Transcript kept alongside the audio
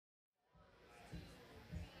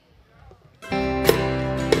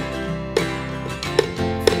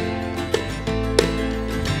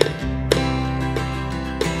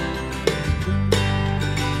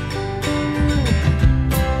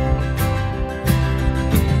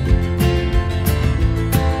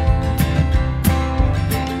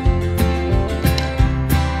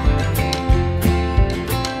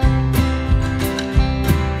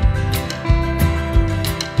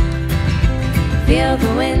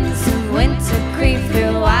winds of winter creep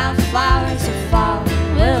through wildflowers of fall.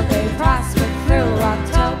 Will they prosper through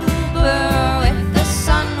October with the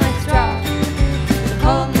sun withdraw? The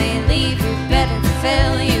cold may leave you bitter,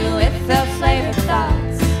 fill you with the flavored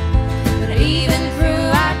thoughts. But even through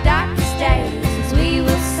our darkest days, we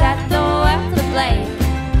will set the world ablaze.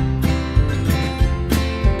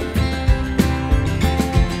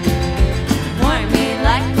 Warm me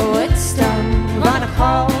like a wood stove on a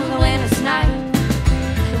cold winter's night.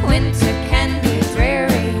 Winter can be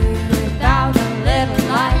dreary without a little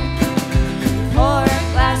light. Pour a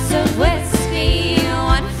glass of whiskey,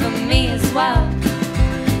 one for me as well.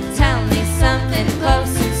 Tell me something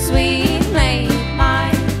close and sweet, make my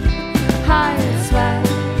heart swell.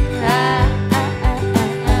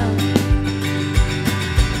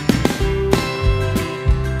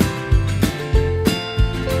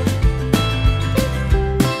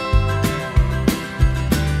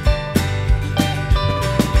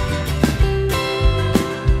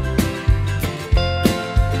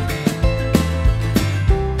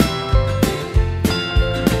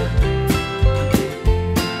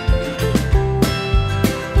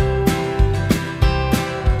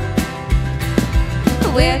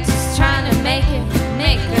 We're just trying to make a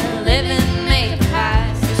living, make it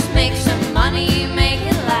last. Just make some money, make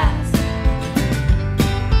it last.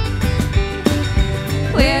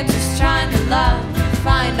 We're just trying to love,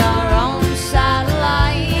 find our own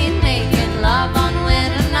satellite, making love on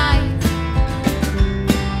winter nights.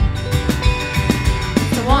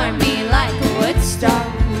 So warm me like a wood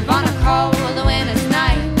stove on a cold winter's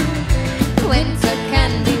night. Winter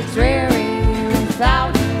can be dreary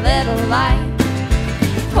without a little light.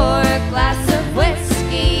 Pour a glass of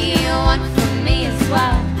whiskey, one for me as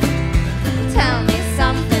well. Tell me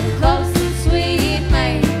something close and sweet,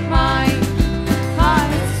 make my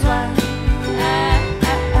heart swell.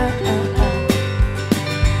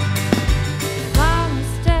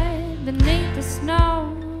 Mama's dead beneath the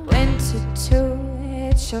snow. Winter too,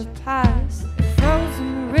 it shall pass. The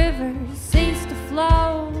frozen rivers cease to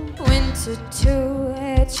flow. Winter too,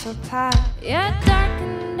 it shall pass. Yet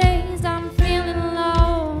darkened days I'm feeling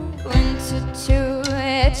low. Winter too,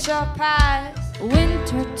 it shall pass.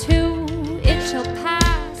 Winter too, it shall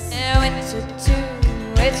pass. Yeah, winter too,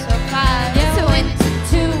 it shall pass. Yeah, winter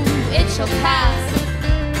too, it shall pass.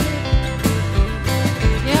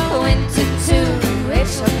 Yeah, winter too, it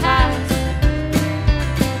shall pass.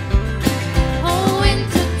 Oh,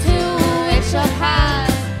 winter too, it shall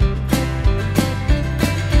pass.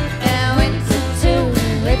 Yeah, winter too,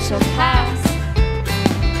 it shall pass.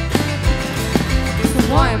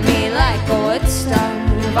 Warm me like a wood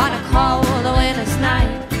stove on a cold winter's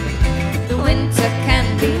night. The winter can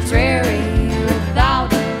be dreary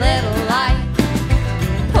without a little light.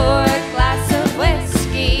 Pour a glass of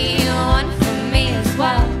whiskey, one for me as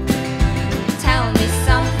well. Tell me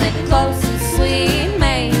something close and sweet,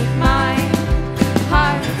 make my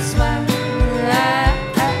heart swell.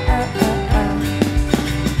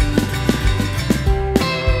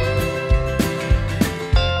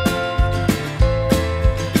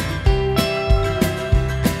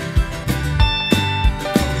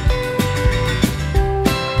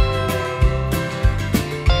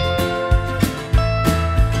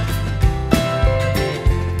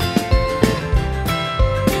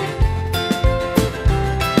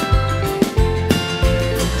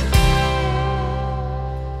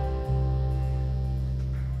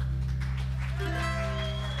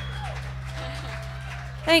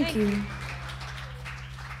 Thank you.